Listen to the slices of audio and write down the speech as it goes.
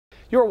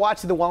You're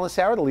watching The Wellness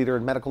Hour, the leader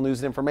in medical news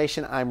and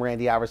information. I'm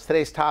Randy Alvarez.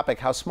 Today's topic,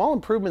 how small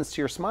improvements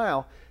to your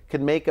smile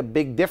can make a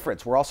big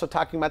difference. We're also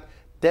talking about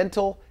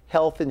dental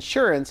health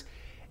insurance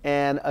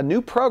and a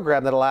new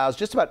program that allows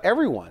just about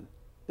everyone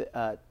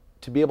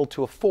to be able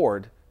to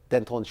afford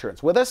dental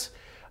insurance. With us,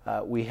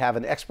 we have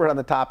an expert on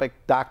the topic,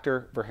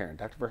 Dr. Verharen.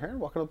 Dr. Verharen,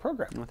 welcome to the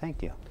program. Well,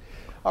 thank you.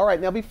 All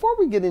right, now before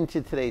we get into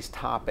today's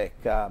topic,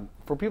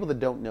 for people that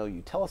don't know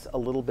you, tell us a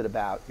little bit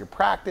about your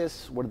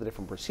practice, what are the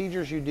different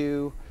procedures you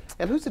do,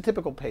 and who's the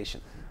typical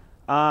patient?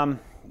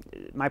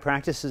 My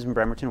practice is in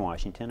Bremerton,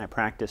 Washington. I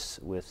practice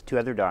with two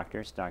other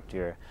doctors,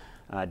 Dr.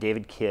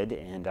 David Kidd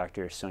and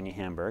Dr. Sonia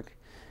Hamburg.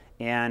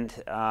 And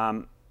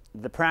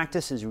the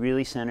practice is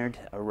really centered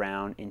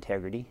around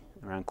integrity,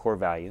 around core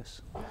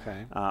values.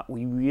 Okay.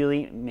 We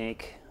really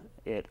make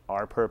it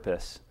our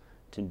purpose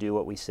to do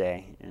what we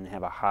say and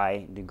have a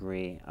high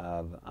degree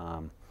of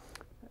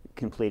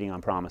completing on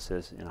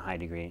promises and a high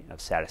degree of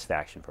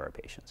satisfaction for our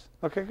patients.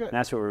 Okay, good. And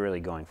that's what we're really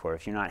going for.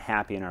 If you're not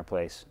happy in our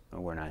place,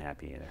 we're not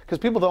happy either. Because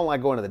people don't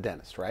like going to the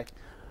dentist, right?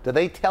 Do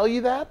they tell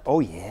you that? Oh,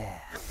 yeah.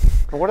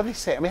 Or what do they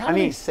say? I mean, how do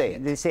they say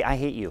it? They say, I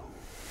hate you.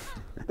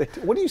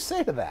 What do you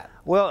say to that?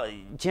 Well,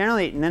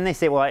 generally, and then they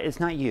say, well, it's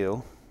not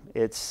you.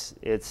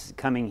 It's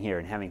coming here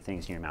and having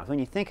things in your mouth. When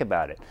you think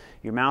about it,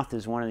 your mouth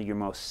is one of your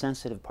most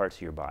sensitive parts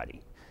of your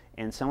body.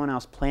 And someone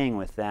else playing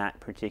with that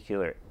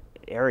particular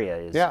area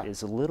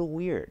is a little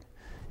weird.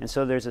 And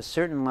so there's a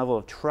certain level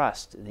of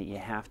trust that you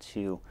have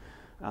to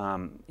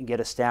get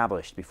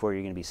established before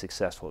you're going to be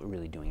successful at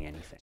really doing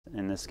anything.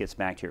 And this gets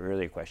back to your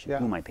earlier question,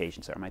 who my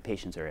patients are. My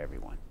patients are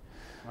everyone.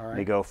 All right.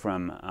 They go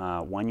from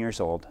 1 year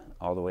old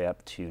all the way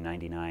up to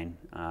 99.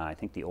 I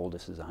think the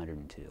oldest is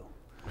 102.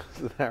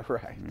 Is that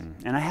right?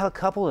 And I have a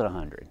couple at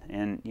 100,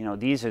 and you know,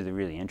 these are the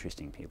really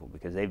interesting people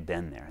because they've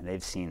been there,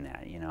 they've seen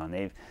that, you know,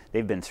 and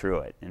they've been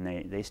through it, and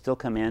they still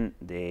come in.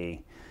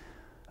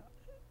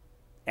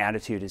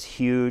 Attitude is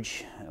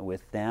huge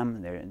with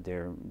them.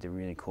 They're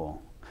really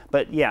cool.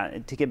 But yeah,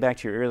 to get back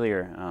to your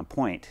earlier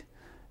point,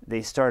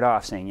 they start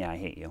off saying, "Yeah, I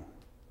hate you."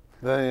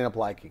 Then they end up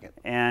liking it,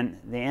 and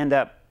they end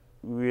up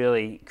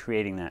really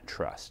creating that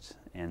trust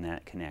and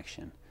that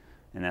connection.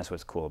 And that's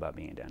what's cool about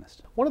being a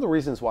dentist. One of the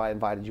reasons why I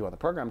invited you on the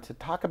program to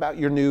talk about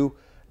your new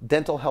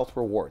dental health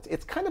rewards.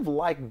 It's kind of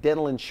like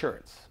dental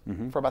insurance.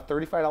 For about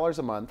 $35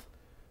 a month,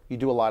 you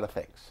do a lot of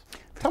things.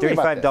 For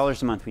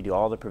 $35 a month, we do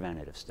all the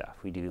preventative stuff.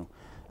 We do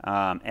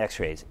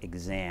x-rays,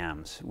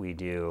 exams, we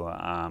do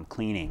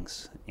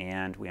cleanings,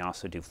 and we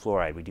also do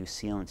fluoride. We do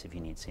sealants if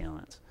you need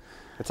sealants.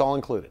 It's all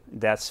included.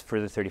 That's for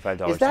the $35 a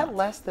month. Is that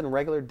less than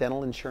regular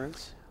dental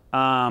insurance?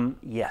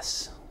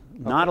 Yes.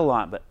 Not a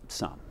lot, but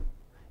some.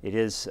 It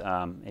is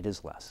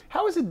less.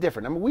 How is it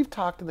different? I mean, we've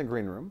talked in the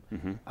green room.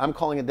 I'm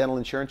calling it dental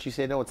insurance. You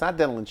say, no, it's not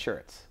dental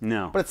insurance.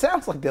 No. But it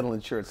sounds like dental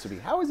insurance to me.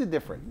 How is it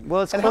different?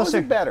 Well, it's and closer. How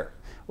is it better?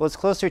 Well, it's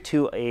closer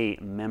to a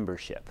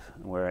membership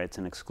where it's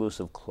an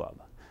exclusive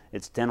club.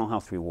 It's dental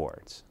health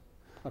rewards.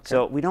 Okay.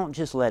 So we don't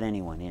just let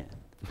anyone in.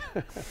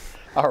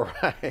 All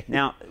right.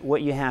 Now,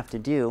 what you have to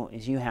do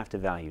is you have to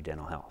value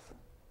dental health.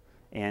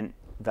 And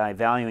by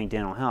valuing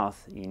dental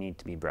health, you need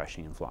to be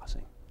brushing and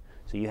flossing.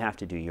 So you have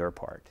to do your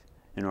part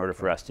in order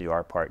for us to do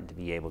our part and to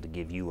be able to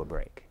give you a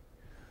break.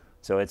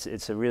 So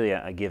it's really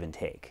a give and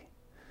take.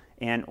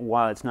 And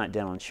while it's not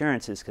dental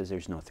insurance, it's because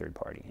there's no third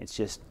party. It's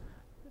just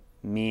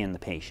me and the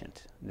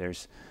patient.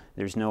 There's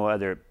no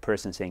other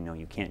person saying, no,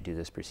 you can't do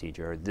this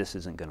procedure, or this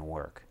isn't going to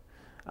work.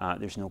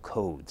 There's no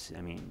codes.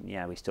 I mean,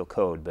 yeah, we still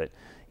code, but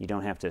you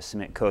don't have to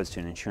submit codes to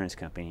an insurance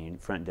company. And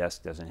front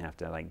desk doesn't have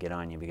to like get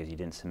on you because you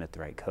didn't submit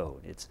the right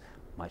code. It's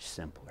much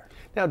simpler.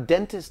 Now,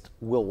 dentists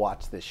will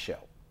watch this show.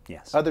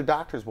 Yes. Other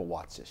doctors will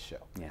watch this show.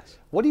 Yes.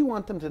 What do you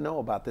want them to know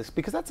about this?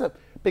 Because that's a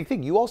big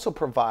thing. You also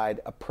provide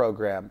a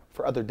program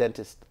for other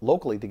dentists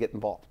locally to get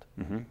involved.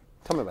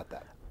 Tell me about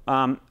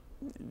that.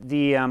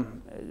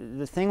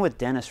 The thing with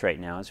dentists right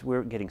now is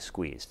we're getting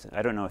squeezed.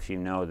 I don't know if you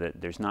know that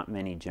there's not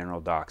many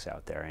general docs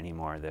out there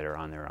anymore that are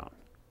on their own.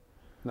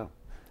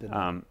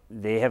 No.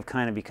 They have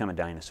kind of become a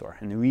dinosaur.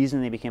 And the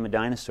reason they became a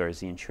dinosaur is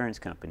the insurance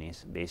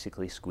companies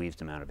basically squeezed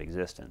them out of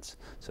existence.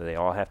 So they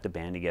all have to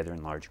band together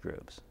in large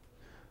groups.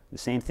 The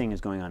same thing is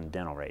going on in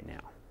dental right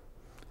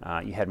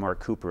now. You had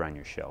Mark Cooper on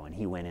your show, and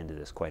he went into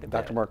this quite a bit.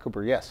 Dr. Mark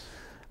Cooper, yes.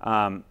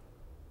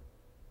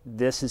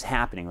 This is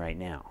happening right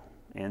now.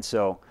 And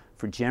so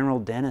for general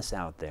dentists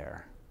out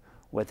there,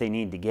 what they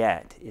need to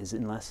get is,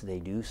 unless they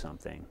do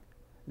something,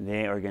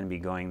 they are going to be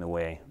going the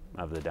way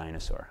of the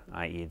dinosaur,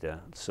 i.e. the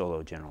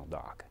solo general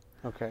doc.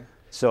 Okay.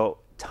 So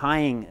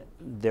tying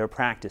their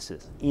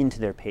practices into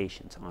their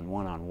patients on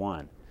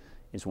one-on-one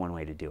is one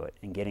way to do it,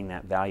 and getting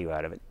that value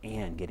out of it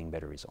and getting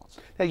better results.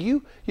 Now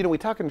you know, we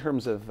talk in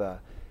terms of,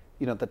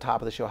 you know, at the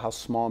top of the show, how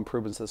small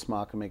improvements to the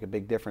smile can make a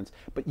big difference,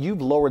 but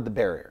you've lowered the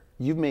barrier.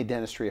 You've made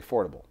dentistry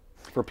affordable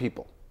for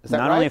people. Is that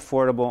right? Not only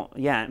affordable,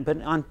 yeah,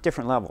 but on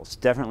different levels.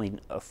 Definitely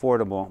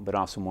affordable, but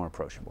also more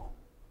approachable.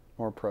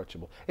 More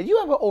approachable. And you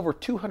have over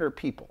 200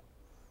 people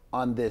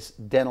on this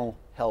dental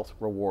health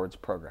rewards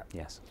program.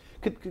 Yes.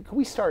 Could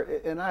we start,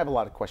 and I have a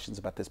lot of questions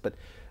about this, but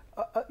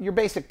your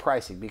basic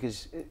pricing,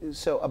 because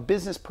so a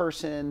business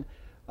person,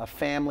 a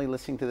family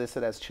listening to this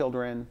that has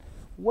children,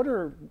 what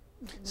are,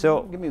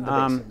 give me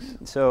the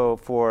basics. So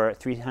for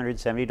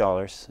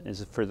 $370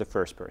 is for the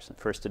first person,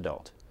 first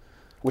adult.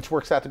 Which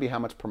works out to be how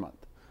much per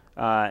month?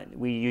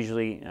 We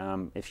usually,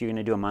 if you're going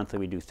to do a monthly,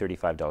 we do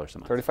 $35 a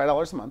month.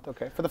 $35 a month,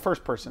 okay, for the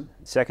first person.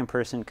 Second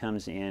person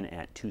comes in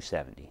at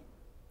 $270.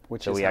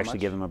 Which so is we how actually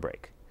much? give them a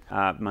break.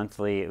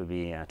 Monthly, it would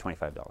be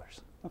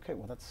 $25. Okay,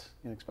 well that's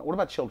inexpensive. What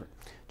about children?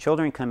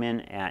 Children come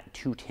in at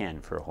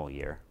 $210 for a whole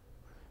year,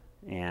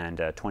 and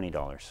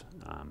 $20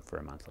 for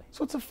a monthly.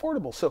 So it's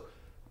affordable.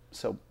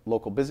 So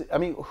local business. I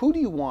mean, who do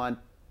you want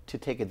to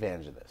take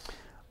advantage of this?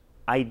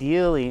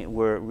 Ideally,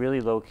 we're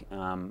really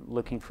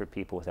looking for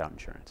people without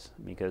insurance,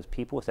 because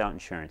people without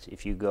insurance,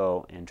 if you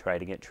go and try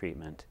to get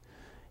treatment,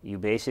 you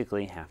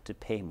basically have to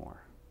pay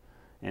more.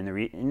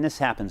 And this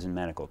happens in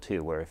medical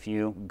too, where if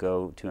you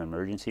go to an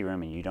emergency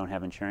room and you don't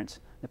have insurance,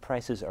 the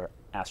prices are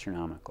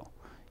astronomical.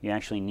 You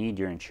actually need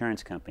your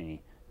insurance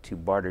company to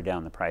barter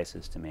down the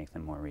prices to make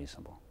them more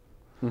reasonable.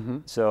 Mm-hmm.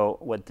 So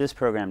what this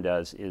program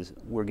does is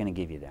we're going to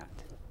give you that.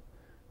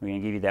 We're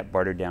going to give you that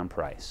bartered down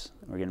price.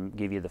 We're going to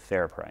give you the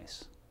fair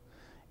price.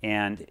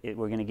 And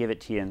we're going to give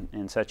it to you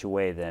in such a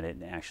way that it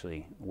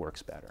actually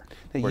works better.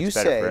 Now Works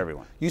better for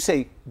everyone. You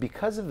say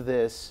because of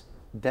this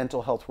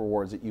dental health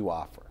rewards that you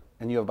offer,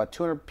 and you have about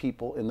 200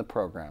 people in the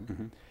program,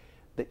 mm-hmm.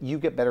 that you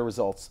get better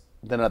results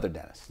than other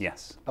dentists.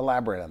 Yes.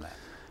 Elaborate on that.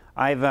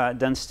 I've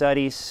done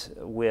studies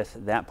with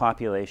that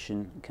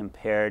population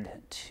compared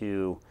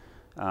to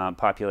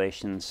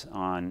populations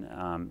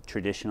on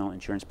traditional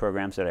insurance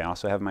programs that I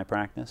also have in my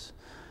practice.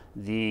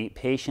 The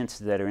patients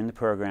that are in the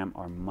program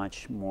are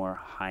much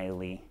more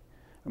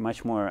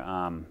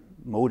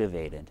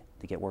motivated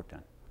to get work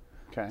done.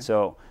 Okay.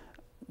 So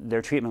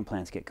their treatment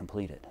plans get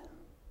completed.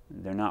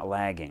 They're not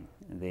lagging.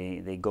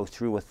 They go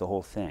through with the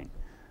whole thing.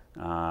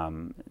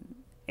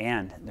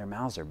 And their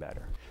mouths are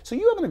better. So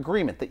you have an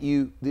agreement that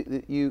you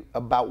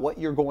about what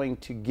you're going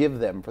to give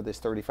them for this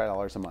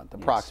 $35 a month,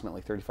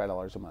 approximately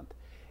 $35 a month.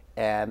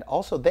 And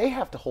also they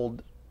have to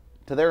hold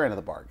to their end of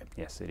the bargain.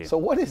 Yes, they do. So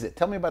what is it?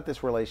 Tell me about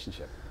this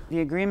relationship.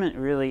 The agreement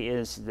really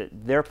is that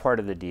their part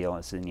of the deal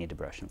is they need to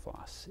brush and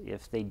floss.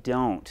 If they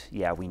don't,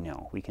 yeah, we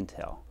know, we can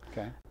tell.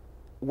 Okay.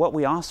 What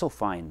we also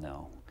find,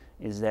 though,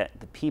 is that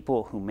the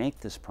people who make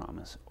this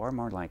promise are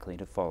more likely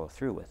to follow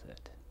through with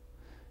it,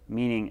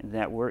 meaning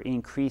that we're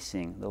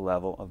increasing the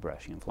level of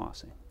brushing and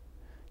flossing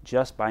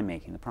just by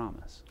making the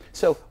promise.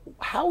 So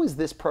how is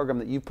this program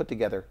that you've put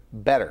together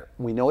better?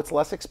 We know it's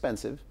less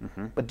expensive,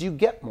 mm-hmm. but do you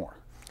get more?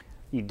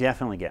 You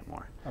definitely get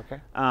more. Okay.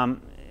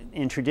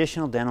 In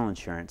traditional dental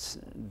insurance,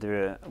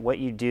 what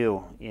you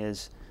do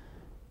is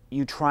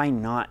you try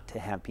not to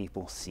have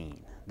people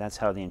seen. That's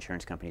how the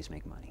insurance companies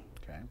make money.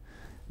 Okay.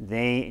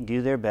 They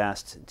do their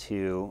best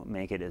to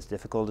make it as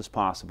difficult as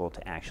possible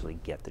to actually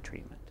get the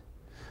treatment.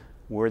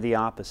 We're the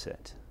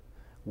opposite.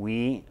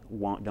 We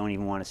don't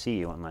even want to see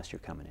you unless you're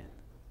coming in.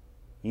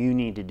 You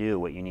need to do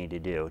what you need to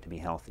do to be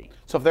healthy.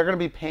 So if they're going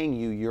to be paying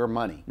you your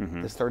money,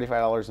 mm-hmm. this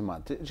 $35 a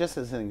month, just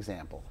as an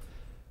example,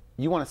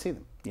 you want to see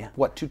them. Yeah.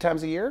 What, 2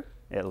 times a year?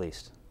 At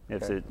least.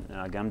 If Okay.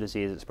 it's gum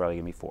disease, it's probably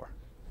going to be 4.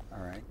 All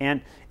right.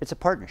 And it's a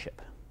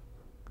partnership.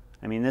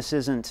 I mean, this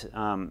isn't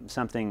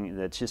something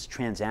that's just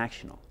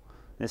transactional.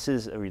 This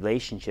is a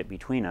relationship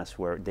between us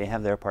where they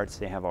have their parts,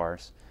 they have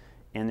ours,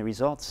 and the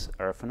results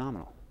are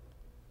phenomenal.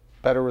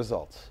 Better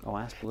results. Oh,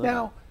 absolutely.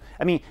 Now,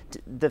 I mean,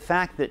 the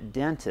fact that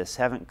dentists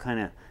haven't kind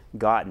of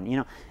gotten, you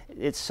know,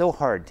 it's so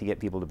hard to get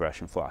people to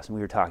brush and floss, and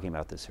we were talking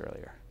about this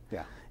earlier.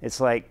 yeah. It's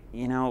like,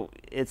 you know,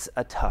 it's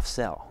a tough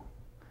sell.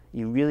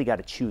 You really got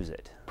to choose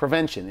it.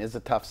 Prevention is a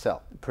tough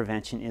sell.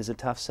 Prevention is a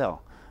tough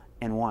sell.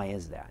 And why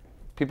is that?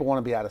 People want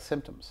to be out of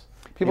symptoms.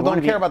 People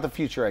wanna don't care about the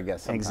future, I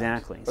guess, sometimes.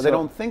 Exactly. Or they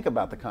don't think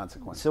about the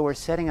consequences. So we're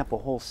setting up a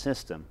whole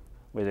system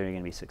where they're going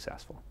to be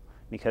successful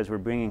because we're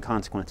bringing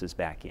consequences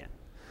back in.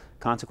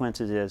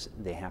 Consequences is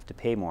they have to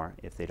pay more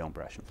if they don't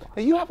brush and floss.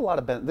 Now, you have a lot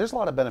of there's a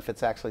lot of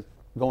benefits actually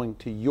going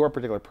to your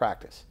particular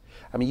practice.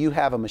 I mean, you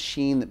have a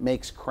machine that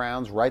makes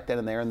crowns right then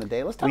and there in the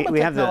day. Let's talk about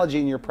technology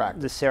in your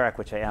practice. The CEREC,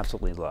 which I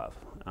absolutely love,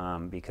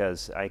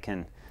 because I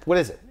can... What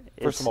is it?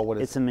 First of all, what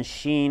is it? It's a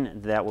machine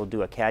that will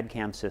do a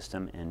CAD/CAM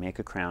system and make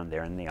a crown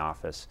there in the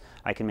office.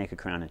 I can make a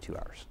crown in 2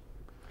 hours.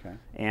 Okay.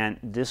 And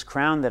this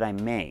crown that I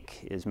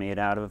make is made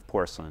out of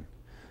porcelain.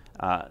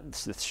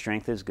 The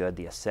strength is good.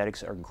 The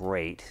aesthetics are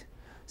great.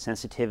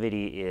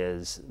 Sensitivity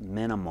is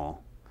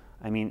minimal.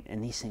 I mean,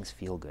 and these things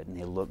feel good and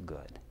they look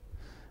good.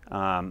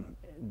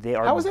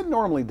 How is it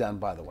normally done,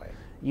 by the way?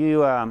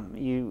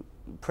 You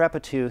prep a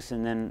tooth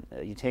and then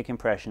you take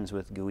impressions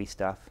with gooey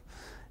stuff,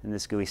 and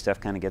this gooey stuff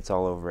kind of gets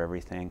all over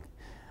everything.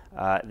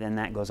 Then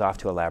that goes off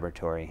to a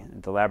laboratory.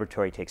 The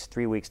laboratory takes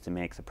 3 weeks to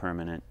make the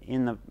permanent.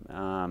 In the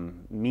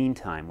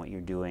meantime, what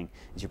you're doing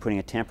is you're putting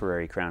a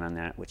temporary crown on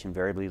that, which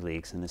invariably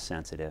leaks and is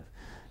sensitive.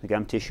 The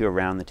gum tissue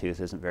around the tooth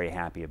isn't very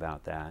happy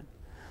about that.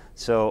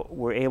 So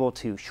we're able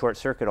to short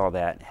circuit all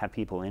that, have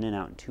people in and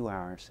out in 2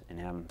 hours, and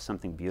have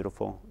something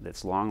beautiful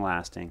that's long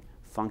lasting,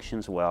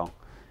 functions well,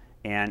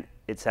 and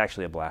it's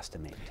actually a blast to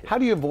make too. How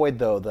do you avoid,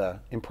 though, the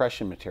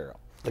impression material,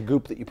 the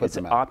goop that you put It's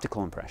them an out?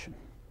 optical impression.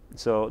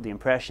 So the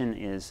impression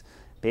is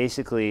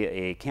basically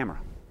a camera,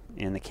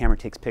 and the camera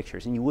takes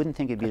pictures. And you wouldn't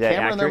think it'd be that accurate.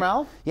 Camera in their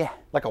mouth? Yeah.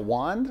 Like a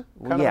wand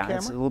kind of a Yeah, camera?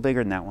 it's a little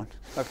bigger than that one.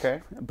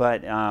 Okay.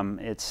 But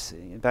it's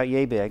about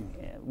yay big.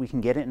 We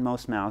can get it in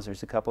most mouths.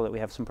 There's a couple that we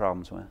have some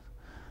problems with.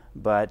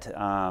 But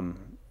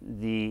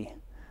the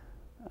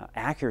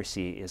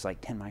accuracy is like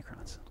 10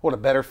 microns. What, a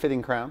better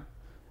fitting crown?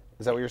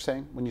 Is that what you're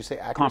saying when you say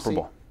accuracy?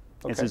 Comparable.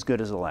 Okay. It's as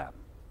good as a lab.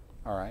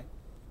 All right.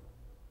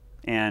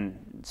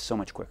 And so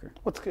much quicker.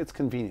 Well, it's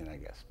convenient, I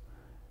guess.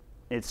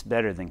 It's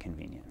better than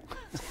convenient.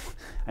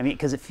 I mean,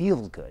 because it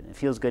feels good. It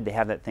feels good to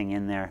have that thing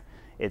in there.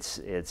 It's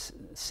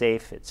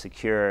safe, it's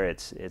secure,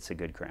 it's a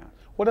good crown.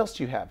 What else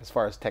do you have as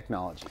far as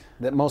technology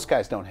that most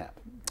guys don't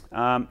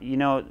have? You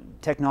know,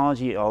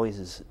 technology always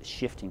is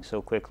shifting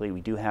so quickly.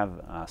 We do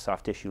have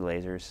soft tissue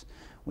lasers,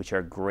 which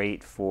are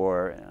great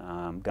for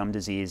gum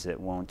disease that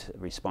won't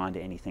respond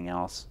to anything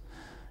else,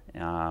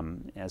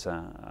 as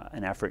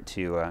an effort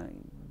to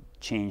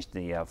change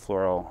the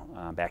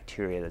floral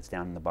bacteria that's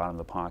down in the bottom of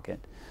the pocket.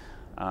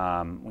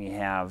 We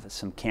have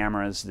some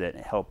cameras that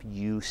help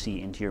you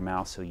see into your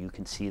mouth so you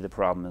can see the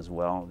problem as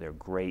well. They're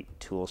great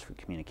tools for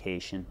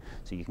communication,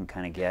 so you can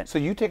kind of get... So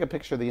you take a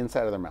picture of the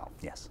inside of their mouth.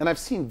 Yes. And I've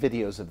seen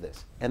videos of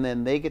this. And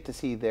then they get to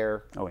see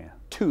their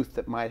tooth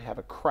that might have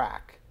a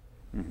crack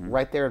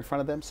right there in front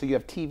of them. So you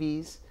have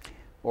TVs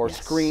or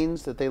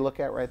screens that they look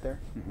at right there.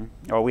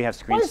 Oh, we have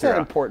screens. Why is that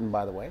important,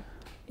 by the way?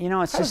 You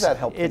know, it's How does that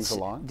help things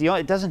along?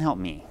 It doesn't help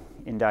me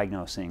in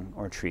diagnosing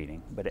or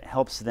treating, but it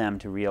helps them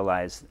to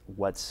realize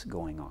what's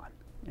going on.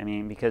 I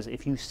mean, because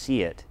if you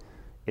see it,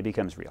 it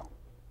becomes real.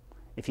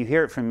 If you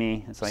hear it from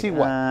me, it's like, see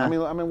what? I mean,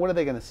 what are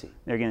they going to see?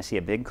 They're going to see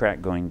a big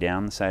crack going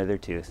down the side of their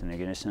tooth, and they're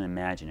going to just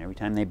imagine every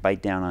time they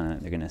bite down on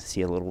it, they're going to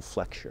see a little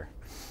flexure.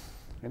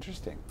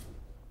 Interesting.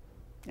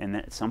 And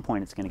then at some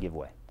point, it's going to give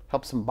way.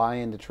 Helps them buy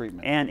into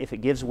treatment. And if it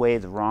gives way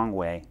the wrong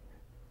way,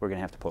 we're going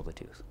to have to pull the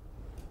tooth.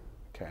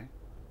 Okay.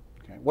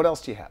 Okay. What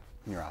else do you have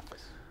in your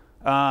office?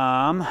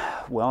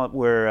 Well,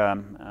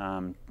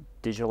 we're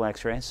digital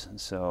x-rays,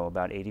 so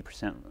about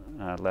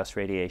 80% less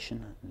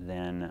radiation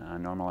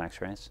than normal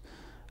x-rays.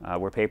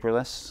 We're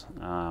paperless,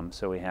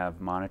 so we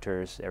have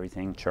monitors,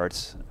 everything,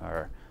 charts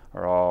are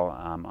all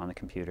on the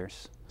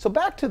computers. So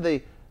back to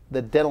the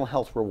dental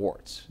health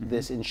rewards,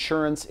 this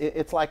insurance,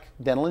 it's like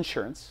dental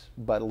insurance,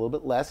 but a little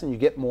bit less, and you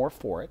get more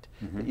for it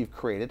that you've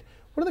created.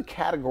 What are the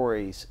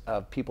categories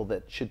of people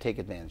that should take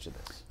advantage of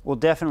this? Well,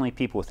 definitely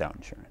people without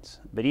insurance,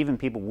 but even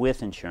people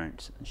with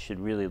insurance should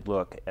really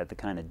look at the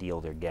kind of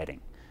deal they're getting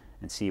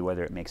and see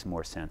whether it makes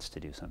more sense to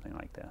do something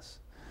like this.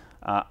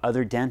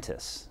 Other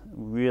dentists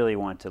really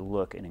want to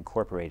look at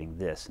incorporating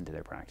this into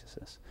their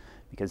practices,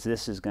 because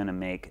this is going to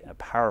make a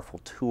powerful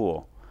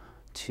tool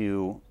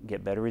to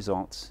get better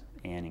results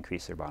and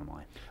increase their bottom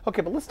line.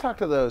 Okay, but let's talk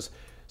to those.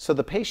 So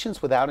the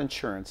patients without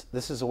insurance,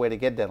 this is a way to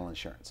get dental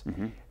insurance.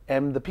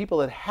 And the people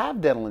that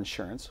have dental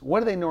insurance, what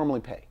do they normally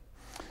pay?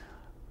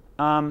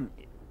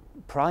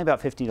 Probably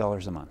about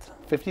 $50 a month.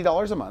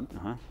 $50 a month?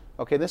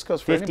 Okay, this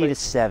goes for 50 to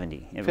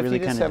 70. It 50 really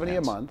to 70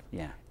 a month.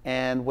 Yeah.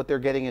 And what they're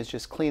getting is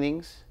just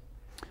cleanings,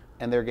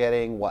 and they're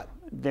getting what?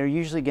 They're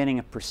usually getting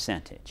a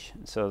percentage.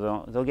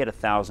 So they'll get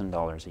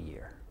 $1,000 a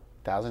year.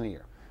 $1,000 a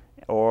year.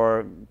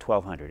 Or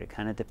 $1,200. It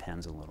kind of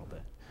depends a little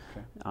bit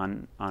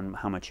on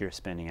how much you're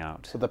spending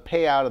out. So the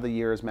payout of the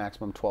year is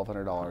maximum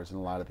 $1,200 in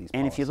a lot of these policies.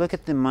 And if you look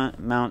at the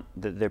amount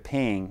that they're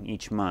paying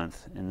each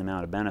month and the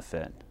amount of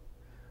benefit,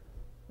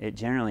 it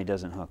generally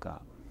doesn't hook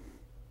up.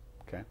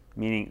 Okay.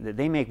 Meaning that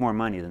they make more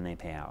money than they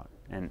pay out,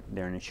 and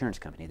they're an insurance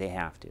company. They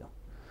have to.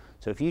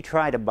 So if you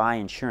try to buy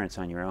insurance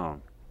on your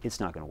own, it's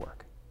not going to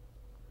work.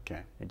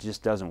 Okay. It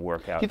just doesn't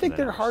work out. Do you think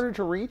they're harder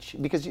to reach?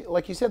 Because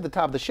like you said at the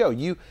top of the show,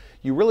 you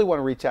really want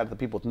to reach out to the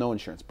people with no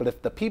insurance. But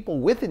if the people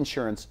with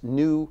insurance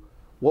knew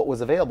what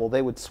was available,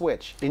 they would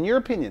switch. In your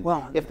opinion,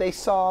 well, if they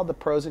saw the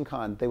pros and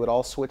cons, they would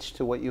all switch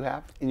to what you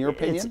have, in your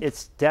opinion?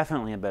 It's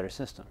definitely a better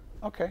system.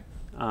 Okay.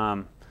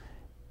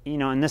 You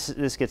know, and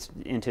this gets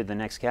into the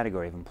next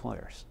category of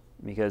employers,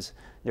 because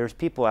there's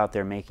people out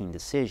there making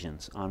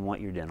decisions on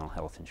what your dental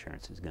health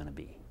insurance is going to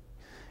be.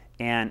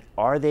 And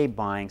are they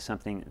buying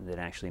something that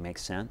actually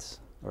makes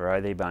sense, or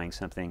are they buying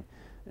something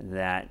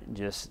that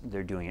just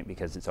they're doing it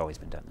because it's always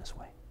been done this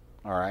way?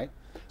 All right.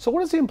 So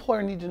what does the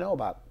employer need to know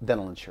about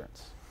dental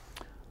insurance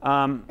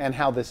and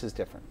how this is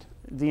different?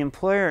 The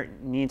employer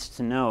needs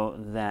to know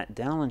that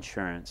dental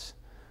insurance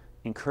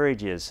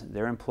encourages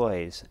their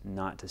employees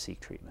not to seek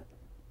treatment.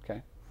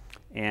 Okay.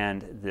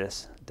 And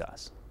this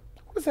does.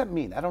 What does that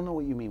mean? I don't know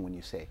what you mean when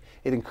you say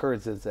it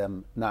encourages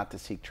them not to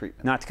seek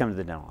treatment. Not to come to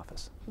the dental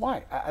office.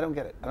 Why? I don't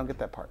get it. I don't get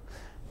that part.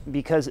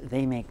 Because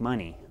they make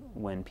money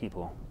when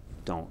people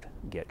don't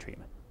get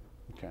treatment.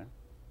 Okay.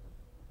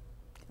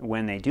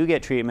 When they do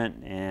get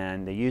treatment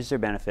and they use their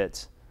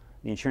benefits,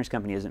 the insurance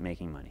company isn't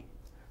making money.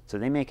 So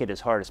they make it as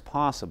hard as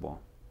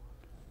possible.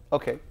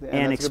 Okay.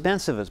 And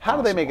expensive as possible.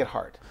 How do they make it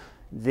hard?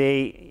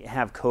 They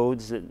have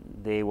codes that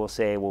they will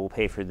say, well, we'll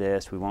pay for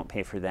this, we won't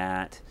pay for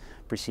that.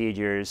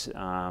 procedures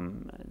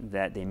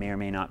that they may or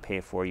may not pay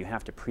for. You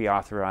have to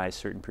pre-authorize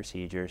certain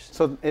procedures.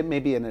 So it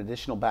may be an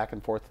additional back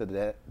and forth to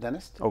the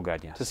dentist? Oh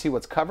God, yes. To see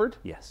what's covered?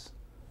 Yes.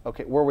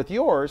 Okay, where with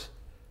yours,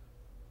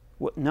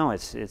 well, no,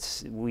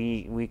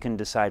 we can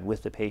decide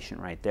with the patient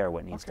right there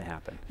what needs to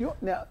happen.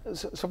 Now,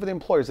 so for the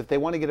employers, if they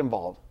want to get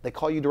involved, they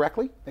call you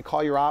directly? They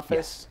call your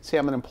office, say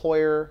I'm an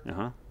employer?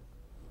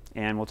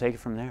 And we'll take it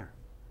from there.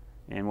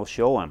 And we'll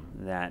show them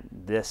that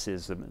this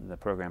is the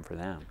program for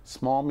them.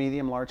 Small,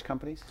 medium, large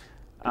companies?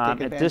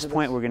 At this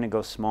point, we're going to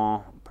go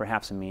small,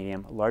 perhaps a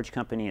medium. A large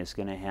company is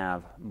going to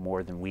have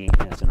more than we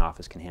as an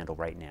office can handle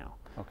right now.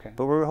 Okay.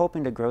 But we're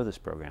hoping to grow this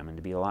program and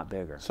to be a lot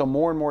bigger. So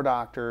more and more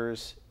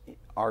doctors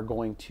are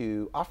going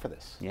to offer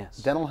this? Yes.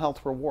 Dental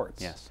health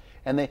rewards? Yes.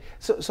 And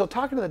so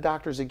talking to the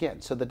doctors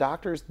again, so the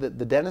doctors, the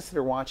dentists that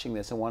are watching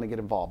this and want to get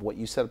involved, what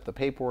you set up the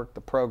paperwork,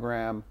 the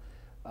program,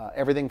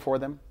 everything for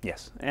them?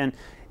 Yes. And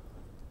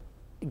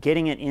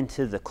getting it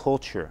into the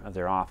culture of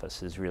their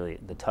office is really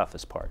the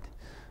toughest part.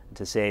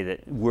 To say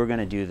that we're going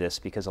to do this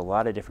because a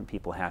lot of different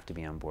people have to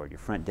be on board. Your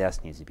front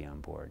desk needs to be on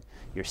board.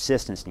 Your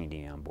assistants need to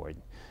be on board.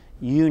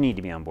 You need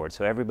to be on board.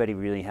 So everybody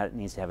really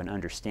needs to have an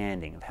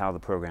understanding of how the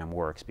program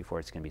works before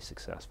it's going to be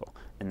successful.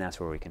 And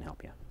that's where we can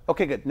help you.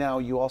 Okay, good. Now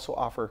you also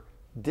offer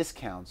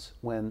discounts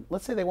when,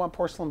 let's say they want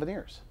porcelain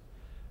veneers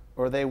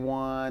or they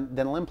want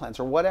dental implants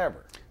or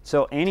whatever.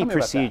 So any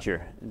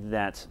procedure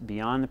that's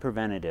beyond the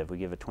preventative, we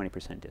give a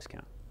 20%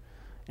 discount.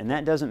 And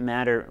that doesn't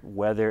matter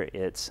whether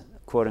it's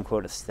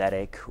quote-unquote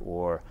aesthetic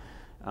or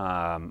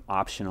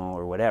optional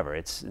or whatever.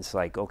 It's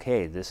like,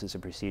 okay, this is a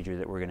procedure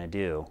that we're going to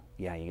do.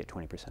 Yeah, you get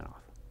 20%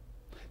 off.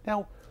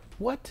 Now,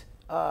 what,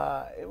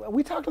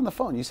 we talked on the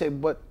phone. You say,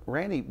 but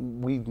Randy,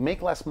 we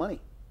make less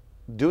money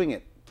doing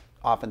it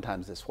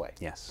oftentimes this way.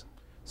 Yes.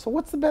 So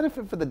what's the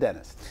benefit for the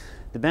dentist?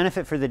 The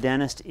benefit for the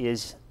dentist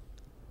is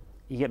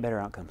you get better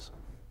outcomes.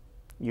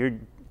 You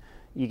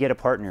get a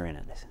partner in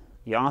it.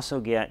 You also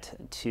get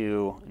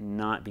to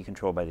not be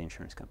controlled by the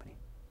insurance company.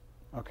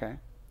 Okay.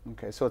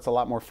 Okay, so it's a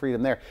lot more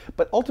freedom there.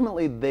 But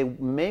ultimately, they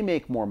may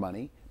make more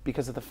money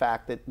because of the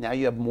fact that now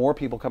you have more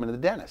people coming to the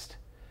dentist.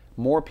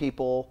 More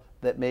people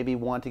that maybe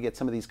want to get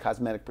some of these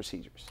cosmetic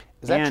procedures.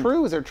 Is that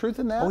true? Is there truth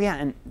in that? Oh yeah,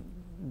 and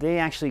they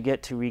actually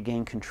get to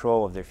regain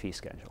control of their fee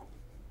schedule.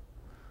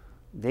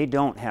 They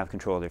don't have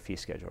control of their fee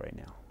schedule right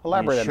now.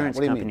 Elaborate on that. Insurance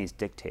companies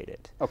dictate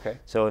it. Okay.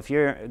 So if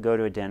you go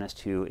to a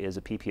dentist who is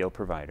a PPO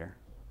provider,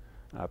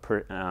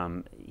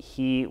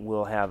 he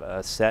will have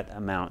a set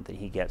amount that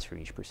he gets for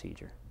each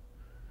procedure.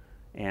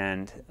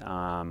 And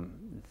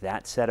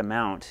that set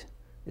amount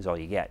is all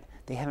you get.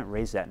 They haven't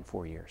raised that in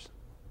 4 years.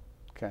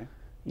 Okay.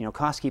 You know,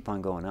 costs keep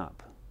on going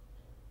up,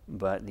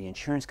 but the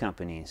insurance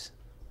companies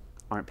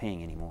aren't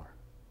paying anymore.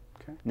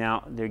 Okay.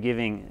 Now, they're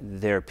giving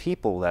their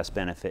people less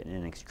benefit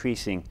and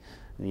increasing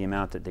the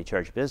amount that they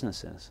charge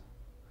businesses,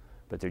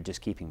 but they're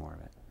just keeping more of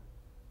it.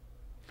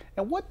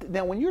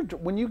 Now, when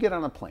you get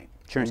on a plane,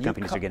 insurance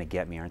companies are going to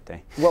get me, aren't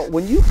they? Well,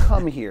 when you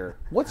come here,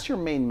 what's your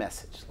main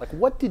message? Like,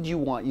 what did you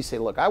want? You say,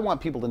 look, I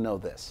want people to know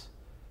this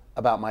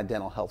about my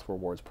dental health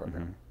rewards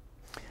program. Mm-hmm.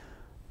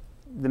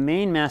 The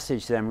main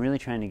message that I'm really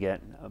trying to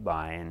get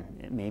by,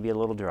 and it may be a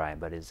little dry,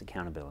 but is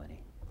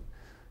accountability,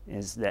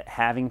 is that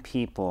having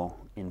people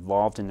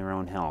involved in their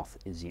own health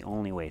is the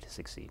only way to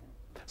succeed.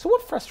 So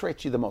what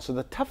frustrates you the most, or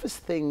the toughest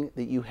thing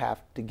that you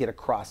have to get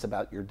across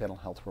about your dental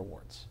health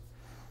rewards?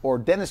 Or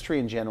dentistry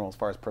in general, as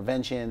far as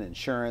prevention,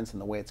 insurance,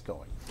 and the way it's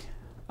going?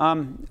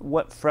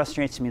 What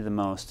frustrates me the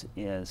most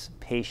is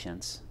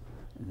patients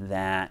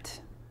that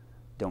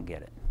don't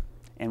get it.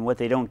 And what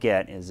they don't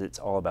get is it's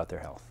all about their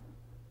health.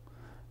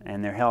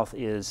 And their health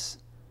is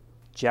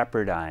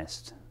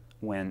jeopardized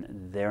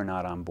when they're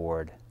not on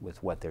board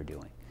with what they're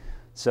doing.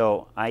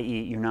 So,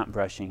 i.e., you're not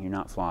brushing, you're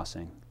not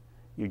flossing,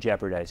 you're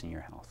jeopardizing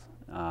your health.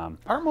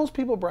 Aren't most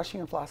people brushing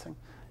and flossing?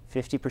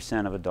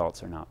 50% of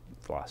adults are not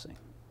flossing.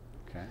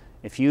 Okay.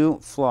 If you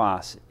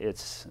floss,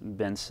 it's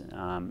been,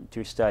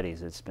 through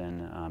studies, it's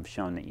been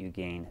shown that you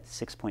gain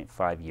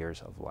 6.5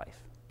 years of life.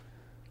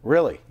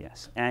 Really?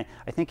 Yes. And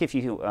I think if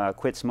you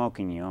quit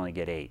smoking, you only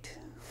get 8.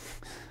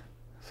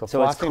 So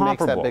flossing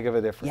makes that big of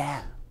a difference?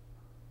 Yeah.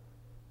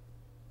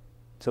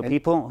 So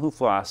people who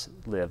floss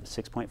live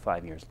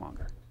 6.5 years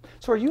longer.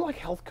 So are you like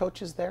health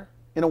coaches there,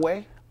 in a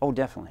way? Oh,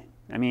 definitely.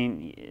 I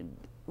mean,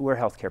 we're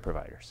healthcare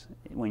providers.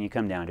 When you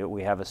come down to it,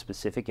 we have a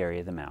specific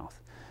area of the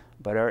mouth.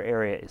 But our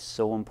area is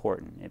so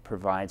important. It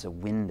provides a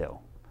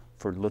window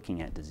for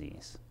looking at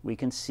disease. We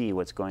can see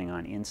what's going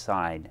on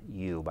inside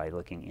you by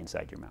looking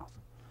inside your mouth.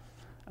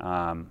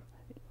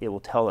 It will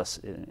tell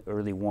us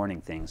early warning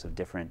things of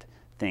different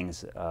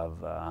things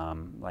of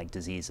like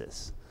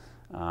diseases.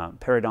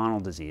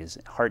 Periodontal disease,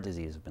 heart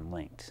disease have been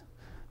linked.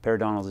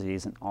 Periodontal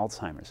disease and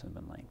Alzheimer's have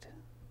been linked.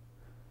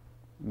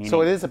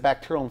 So it is a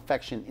bacterial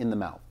infection in the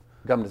mouth,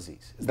 gum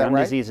disease. Is that right?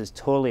 Gum disease is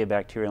totally a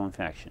bacterial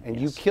infection. And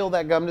you kill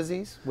that gum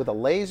disease with a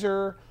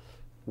laser,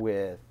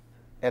 with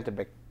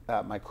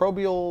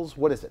antimicrobials?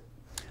 What is it?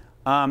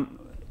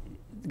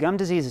 Gum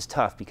disease is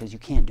tough because you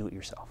can't do it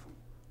yourself.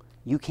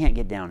 You can't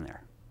get down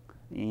there.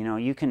 You know,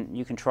 you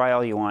can try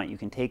all you want, you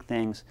can take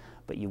things,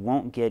 but you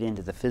won't get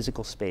into the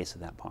physical space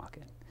of that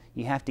pocket.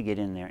 You have to get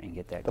in there and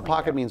get that. The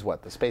pocket means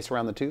what? The space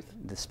around the tooth?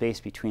 The space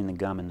between the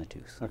gum and the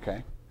tooth.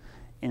 Okay.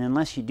 And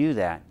unless you do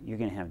that, you're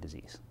going to have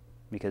disease,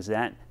 because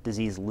that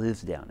disease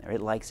lives down there.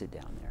 It likes it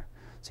down there.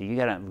 So you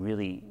got to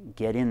really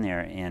get in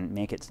there and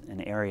make it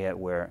an area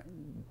where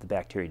the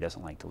bacteria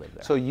doesn't like to live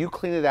there. So you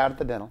clean it out at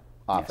the dental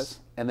office, Yes.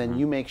 and then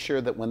you make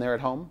sure that when they're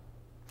at home,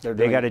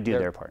 They got to do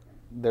their part.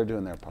 They're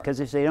doing their part. Because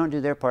if they don't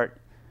do their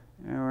part,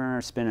 we're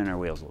spinning our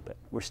wheels a little bit.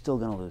 We're still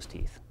going to lose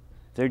teeth.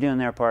 If they're doing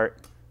their part,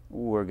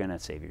 we're going to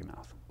save your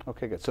mouth.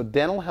 Okay, good. So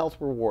dental health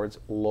rewards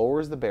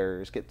lowers the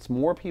barriers, gets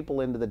more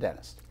people into the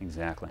dentist.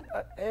 Exactly.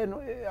 And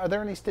are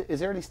there any is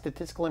there any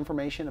statistical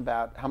information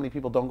about how many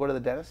people don't go to the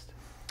dentist?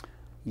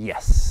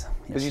 Yes.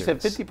 Because you said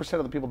 50%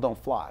 of the people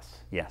don't floss.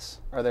 Yes.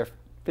 Are there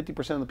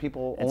 50% of the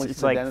people only see It's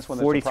the like dentist when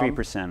there's a problem?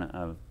 43%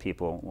 of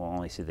people will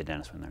only see the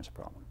dentist when there's a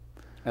problem.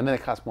 And then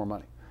it costs more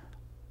money.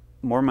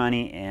 More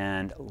money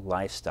and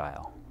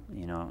lifestyle.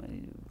 You know,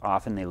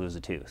 often they lose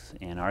a tooth,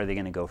 and are they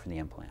going to go for the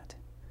implant?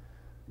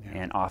 Yeah.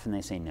 And often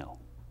they say no.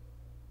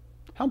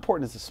 How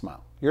important is the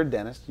smile? You're a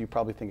dentist. You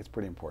probably think it's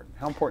pretty important.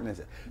 How important is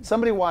it?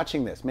 Somebody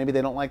watching this, maybe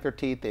they don't like their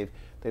teeth.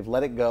 They've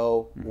let it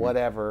go,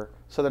 whatever.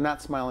 So they're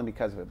not smiling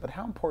because of it. But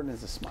how important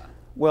is the smile?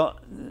 Well,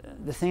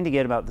 the thing to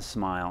get about the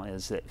smile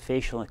is that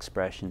facial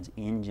expressions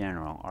in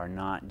general are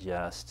not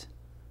just,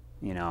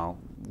 you know,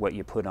 what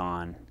you put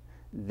on.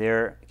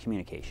 They're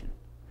communication.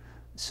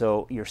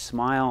 So your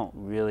smile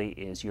really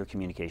is your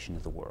communication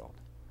to the world.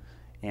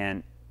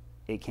 And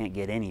it can't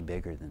get any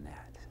bigger than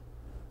that.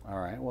 All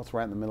right. Well, it's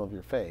right in the middle of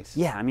your face.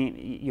 Yeah, I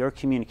mean, your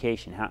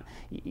communication. How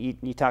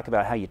you talk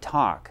about how you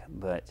talk,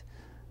 but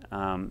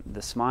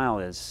the smile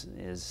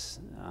is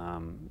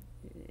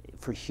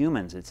for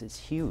humans. It's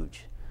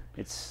huge.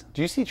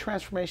 Do you see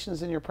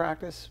transformations in your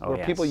practice where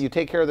yes. people, you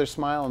take care of their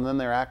smile and then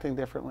they're acting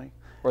differently,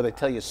 or they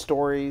tell you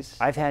stories?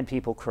 I've had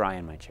people cry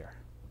in my chair.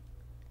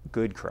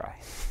 Good cry.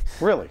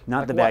 Really? Not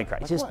like the what? bad cry.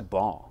 Like just what?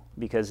 bawl,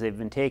 because they've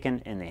been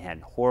taken and they had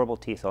horrible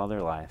teeth all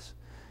their lives,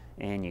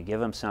 and you give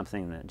them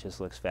something that just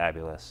looks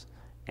fabulous,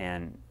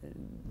 and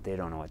they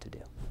don't know what to do,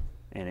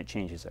 and it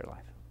changes their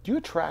life. Do you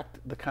attract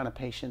the kind of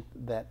patient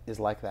that is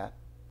like that?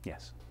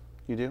 Yes.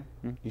 You do?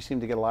 You seem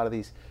to get a lot of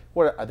these.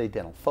 What are they,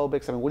 dental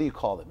phobics? I mean, what do you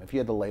call them if you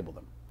had to label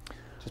them?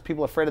 Just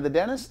people afraid of the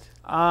dentist?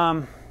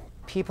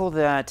 People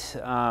that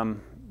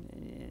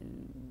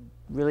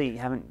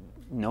really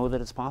know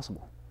that it's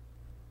possible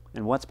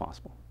and what's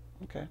possible.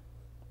 Okay.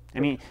 I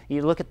mean,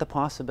 you look at the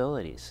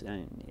possibilities,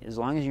 and as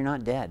long as you're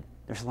not dead,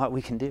 there's a lot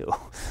we can do.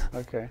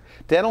 Okay.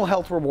 Dental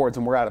health rewards,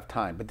 and we're out of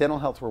time, but dental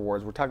health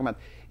rewards, we're talking about,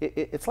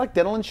 it's like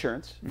dental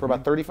insurance for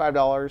about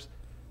 $35,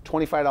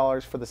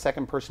 $25 for the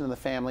second person in the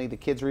family. The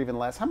kids are even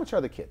less. How much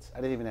are the kids?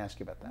 I didn't even ask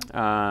you about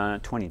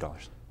that.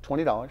 $20.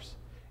 $20.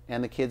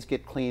 And the kids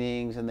get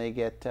cleanings and they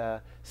get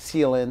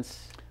sealants.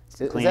 Is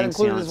that Cleaning,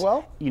 included sealants. as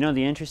well? You know,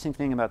 the interesting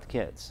thing about the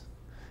kids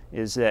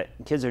is that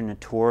kids are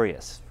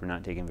notorious for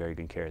not taking very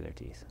good care of their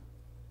teeth.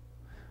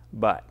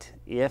 But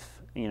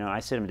if, you know, I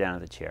sit them down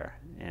at the chair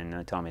and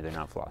they tell me they're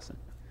not flossing.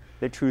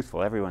 They're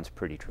truthful. Everyone's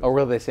pretty truthful. Oh,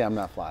 really? They say I'm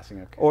not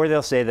flossing? Okay. Or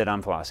they'll say that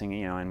I'm flossing,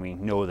 you know, and we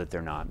know that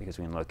they're not because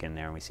we can look in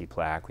there and we see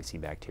plaque, we see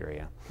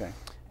bacteria.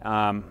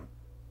 Okay.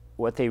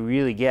 What they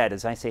really get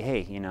is I say,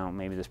 hey, you know,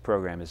 maybe this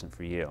program isn't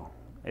for you.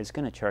 It's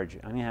going to charge,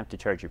 I'm going to have to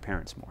charge your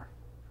parents more.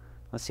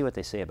 Let's see what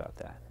they say about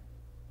that.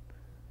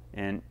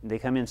 And they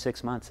come in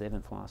 6 months, they've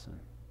been flossing.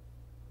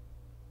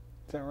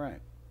 Is that right?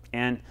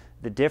 And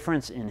the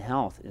difference in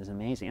health is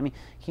amazing. I mean,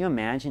 can you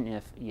imagine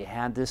if you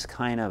had this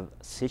kind of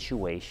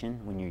situation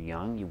when you're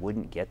young, you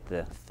wouldn't get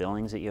the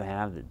fillings that you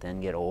have that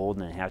then get old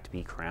and then have to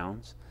be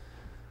crowns?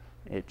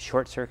 It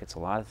short circuits a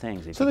lot of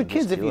things. So the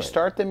kids, if you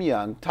start them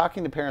young,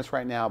 talking to parents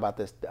right now about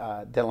this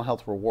dental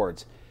health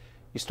rewards,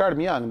 you start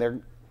them young,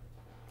 they're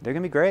going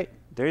to be great.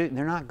 They're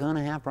not going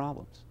to have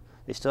problems.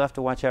 They still have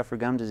to watch out for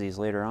gum disease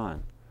later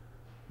on.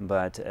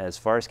 But as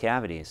far as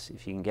cavities,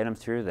 if you can get them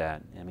through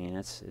that, I mean,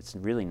 it's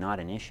really not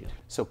an issue.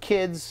 So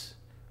kids,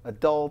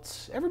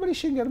 adults, everybody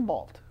should get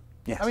involved.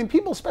 Yes. I mean,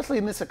 people, especially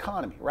in this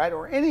economy, right,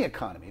 or any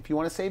economy, if you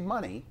want to save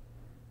money,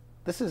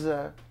 this is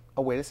a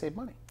way to save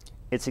money.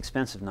 It's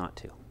expensive not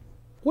to.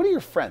 What are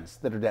your friends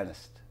that are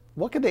dentists?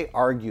 What could they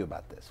argue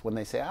about this when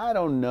they say, I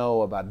don't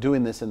know about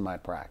doing this in my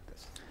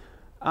practice?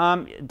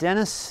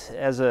 Dentists,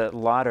 as a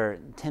lot,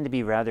 tend to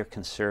be rather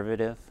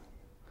conservative.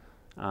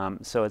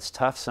 So it's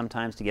tough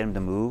sometimes to get them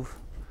to move,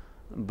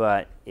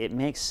 but it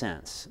makes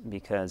sense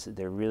because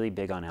they're really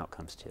big on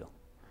outcomes too.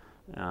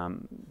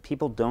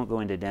 People don't go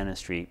into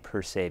dentistry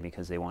per se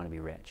because they want to be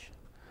rich.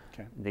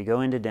 Okay. They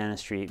go into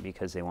dentistry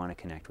because they want to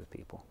connect with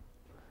people,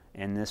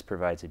 and this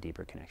provides a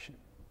deeper connection.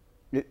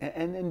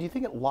 And do you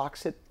think it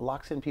locks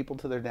in people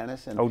to their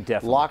dentist and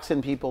definitely. locks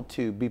in people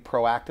to be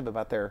proactive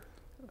about their...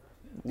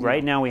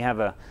 Right now we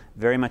have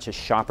very much a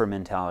shopper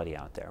mentality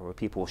out there where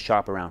people will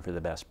shop around for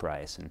the best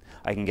price, and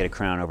I can get a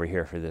crown over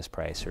here for this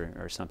price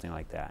or something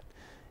like that.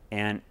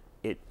 And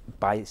it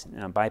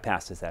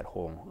bypasses that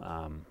whole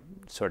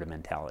sort of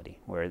mentality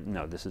where,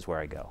 no, this is where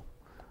I go.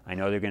 I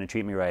know they're going to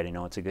treat me right. I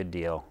know it's a good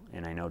deal.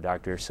 And I know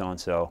Dr.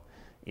 So-and-so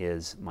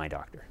is my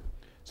doctor.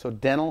 So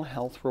dental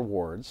health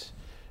rewards,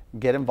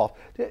 get involved.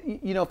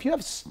 You know, if you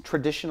have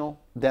traditional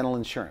dental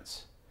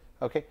insurance,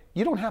 okay,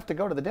 you don't have to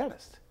go to the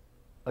dentist.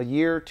 A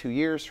year, 2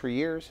 years, 3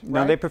 years,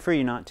 right? No, they prefer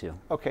you not to.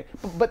 Okay,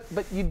 but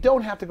you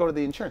don't have to go to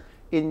the insurance.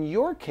 In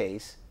your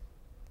case,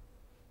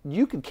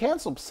 you could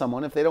cancel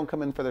someone if they don't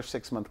come in for their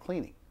 6-month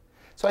cleaning.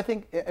 So I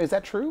think, is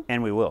that true?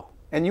 And we will.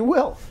 And you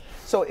will.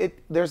 So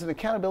there's an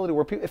accountability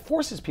where it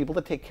forces people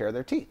to take care of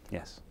their teeth.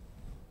 Yes.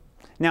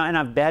 Now, and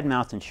I've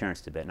badmouthed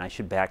insurance a bit, and I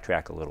should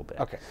backtrack a little bit.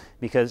 Okay.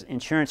 Because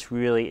insurance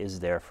really is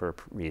there for a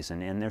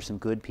reason, and there's some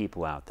good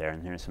people out there,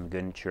 and there's some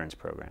good insurance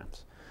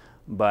programs.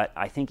 But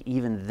I think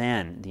even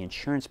then, the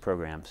insurance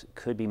programs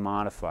could be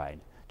modified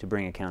to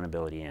bring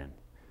accountability in,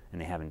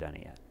 and they haven't done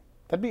it yet.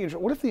 That'd be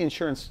interesting. What if the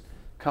insurance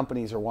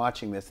companies are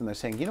watching this and they're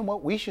saying, you know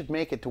what, we should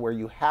make it to where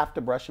you have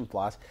to brush and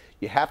floss,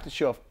 you have to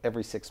show up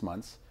every 6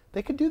 months.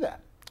 They could do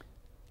that.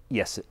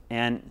 Yes,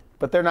 and...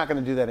 But they're not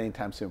going to do that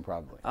anytime soon,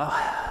 probably.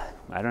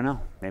 I don't know.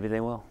 Maybe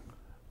they will.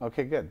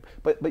 Okay, good.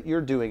 But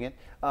you're doing it.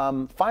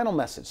 Final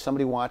message.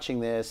 Somebody watching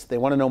this, they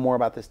want to know more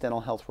about this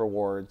dental health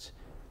rewards,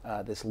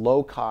 this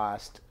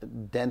low-cost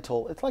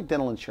dental. It's like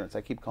dental insurance.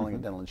 I keep calling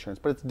it dental insurance,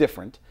 but it's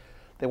different.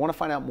 They want to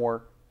find out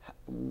more.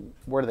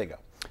 Where do they go?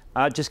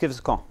 Just give us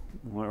a call.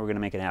 We're going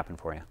to make it happen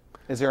for you.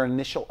 Is there an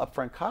initial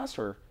upfront cost,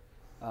 or?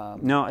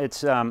 No,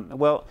 it's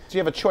well. So you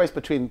have a choice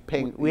between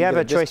paying. We have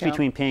a choice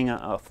between paying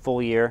a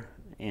full year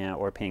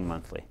or paying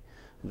monthly.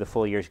 The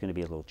full year is going to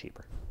be a little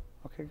cheaper.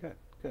 Okay, good,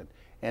 good.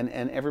 And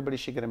everybody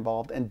should get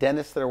involved. And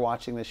dentists that are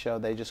watching this show,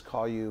 they just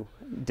call you.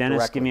 Dentists,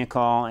 directly. give me a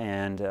call,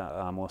 and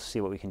we'll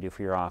see what we can do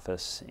for your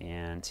office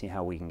and see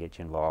how we can get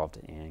you involved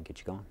and get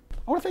you going.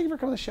 I want to thank you for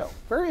coming to the show.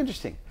 Very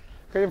interesting.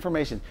 Great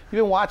information.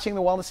 You've been watching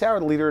The Wellness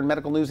Hour, the leader in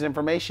medical news and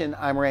information.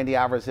 I'm Randy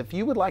Alvarez. If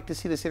you would like to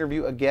see this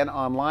interview again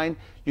online,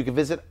 you can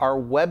visit our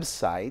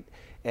website,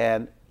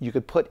 and you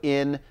could put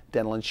in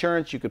dental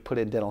insurance, you could put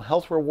in dental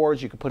health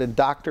rewards, you could put in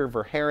Dr.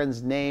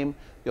 Verharen's name.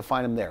 You'll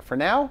find him there. For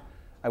now,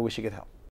 I wish you good health.